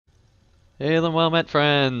Hey, well met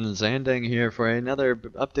friends! Andang here for another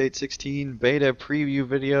Update 16 beta preview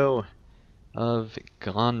video of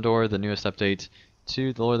Gondor, the newest update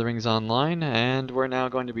to the Lord of the Rings Online, and we're now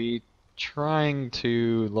going to be trying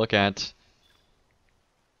to look at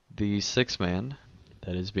the six-man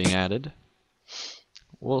that is being added.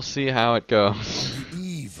 We'll see how it goes. On the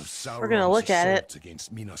eve of Sauron's We're gonna look at it. assault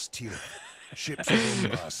against Minas Tirith, ships of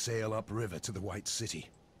Umbar sail upriver to the White City.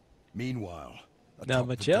 Meanwhile, Not atop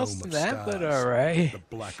much the else Dome than of that, but Stars, alright. the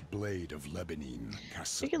Black Blade of Lebanon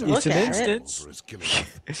casts You a can dark look It's an at it. instance. over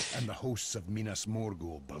Osgiliath and the hosts of Minas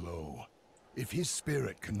Morgul below. If his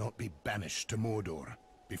spirit cannot be banished to Mordor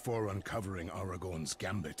before uncovering Aragorn's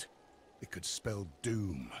gambit, it could spell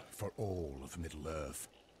doom for all of Middle-earth.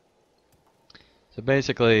 So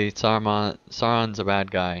basically, Sauron's a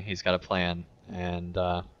bad guy. He's got a plan, and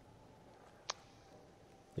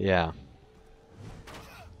yeah.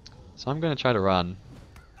 So I'm gonna try to run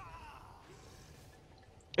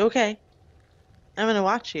Okay. I'm gonna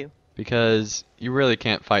watch you. because you really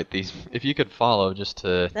can't fight these. If you could follow, just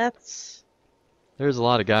to That's there's a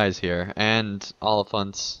lot of guys here and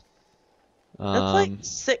Oliphants. like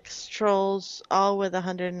 6 trolls, all with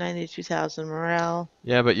 192,000 morale.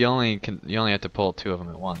 Yeah, but you only have to pull 2 of them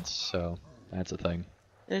at once, so that's a thing.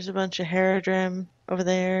 There's a bunch of Haradrim over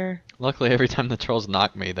there. Luckily, every time the trolls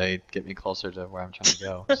knock me, they get me closer to where I'm trying to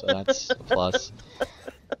go, so that's a plus.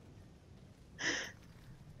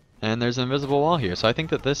 And there's an invisible wall here, so I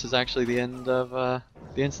think that this is actually the end of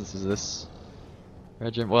the instances of this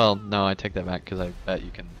regiment. Well, no, I take that back because I bet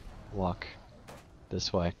you can walk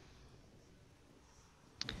this way.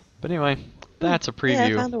 But anyway, that's a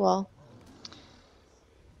preview. Yeah, I found a wall.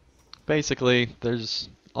 Basically, there's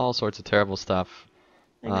all sorts of terrible stuff.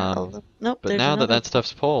 I got all the... Nope, But there's now that another. that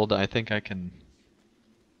stuff's pulled, I think I can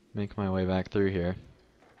make my way back through here.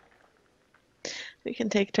 We can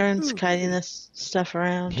take turns kiting this stuff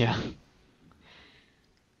around. Yeah.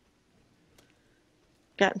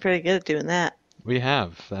 Gotten pretty good at doing that. We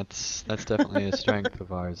have. That's definitely a strength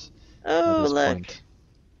of ours Oh, at this look. point.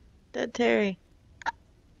 Dead Terry.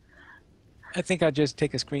 I think I'll just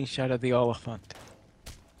take a screenshot of the Oliphant.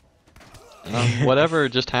 Whatever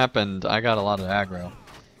just happened, I got a lot of aggro.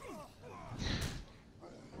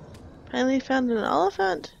 Finally found an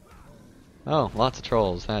elephant. Oh, lots of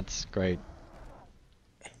trolls. That's great.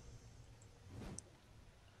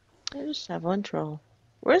 I just have one troll.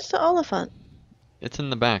 Where's the elephant? It's in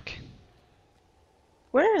the back.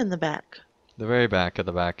 Where in the back? The very back of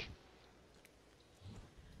the back.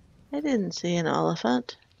 I didn't see an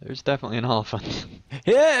elephant. There's definitely an elephant.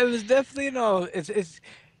 Yeah, it was definitely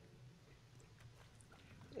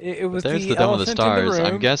it was There's the the Dome of the elephant in Stars. the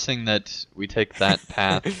I'm room. guessing that we take that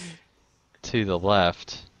path to the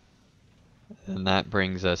left, and that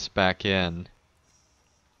brings us back in.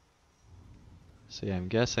 So yeah, I'm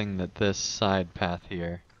guessing that this side path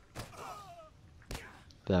here,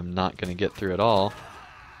 that I'm not going to get through at all.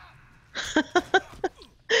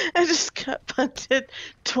 I just got punted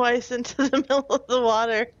twice into the middle of the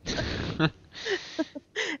water.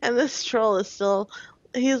 And this troll is still...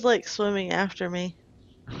 He's like swimming after me.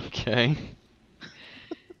 Okay.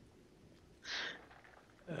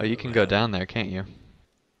 Oh, you can go down there, can't you?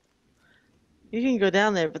 You can go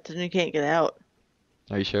down there, but then you can't get out.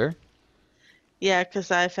 Are you sure? Yeah, because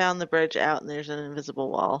I found the bridge out and there's an invisible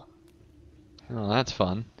wall. Oh, that's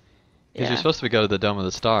fun. Because Yeah. you're supposed to go to the Dome of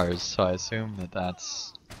the Stars, so I assume that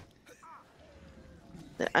that's...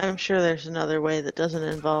 I'm sure there's another way that doesn't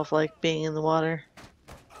involve, like, being in the water.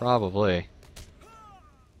 Probably.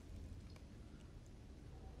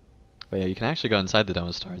 But yeah, you can actually go inside the Dome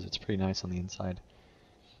of Stars. It's pretty nice on the inside.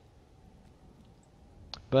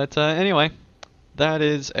 But anyway, that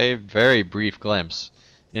is a very brief glimpse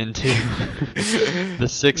into the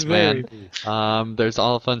six-man. There's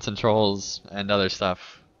Oliphants and Trolls and other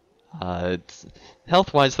stuff.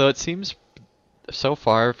 Health-wise, though, it seems so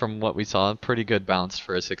far from what we saw pretty good balance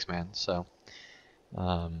for a six-man. So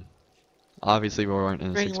obviously we weren't in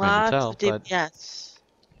a Bring six-man lots hotel, of but DPS.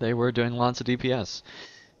 they were doing lots of DPS.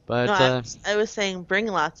 But No, I was saying bring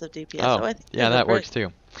lots of DPS. oh, So I think yeah, they that would works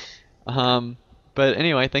too. But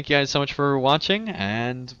anyway, thank you guys so much for watching,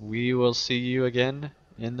 and we will see you again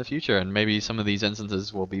in the future. And maybe some of these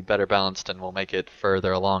instances will be better balanced and we'll make it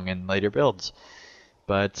further along in later builds.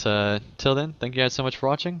 But till then, thank you guys so much for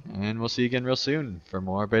watching, and we'll see you again real soon for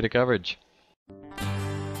more beta coverage.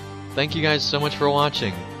 Thank you guys so much for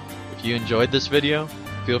watching. If you enjoyed this video,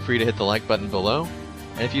 feel free to hit the like button below.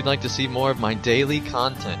 And if you'd like to see more of my daily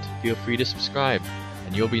content, feel free to subscribe,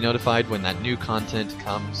 and you'll be notified when that new content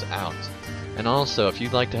comes out. And also, if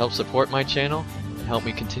you'd like to help support my channel and help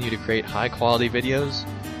me continue to create high quality videos,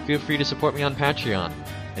 feel free to support me on Patreon,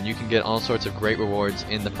 and you can get all sorts of great rewards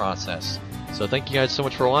in the process. So thank you guys so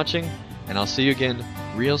much for watching, and I'll see you again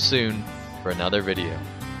real soon for another video.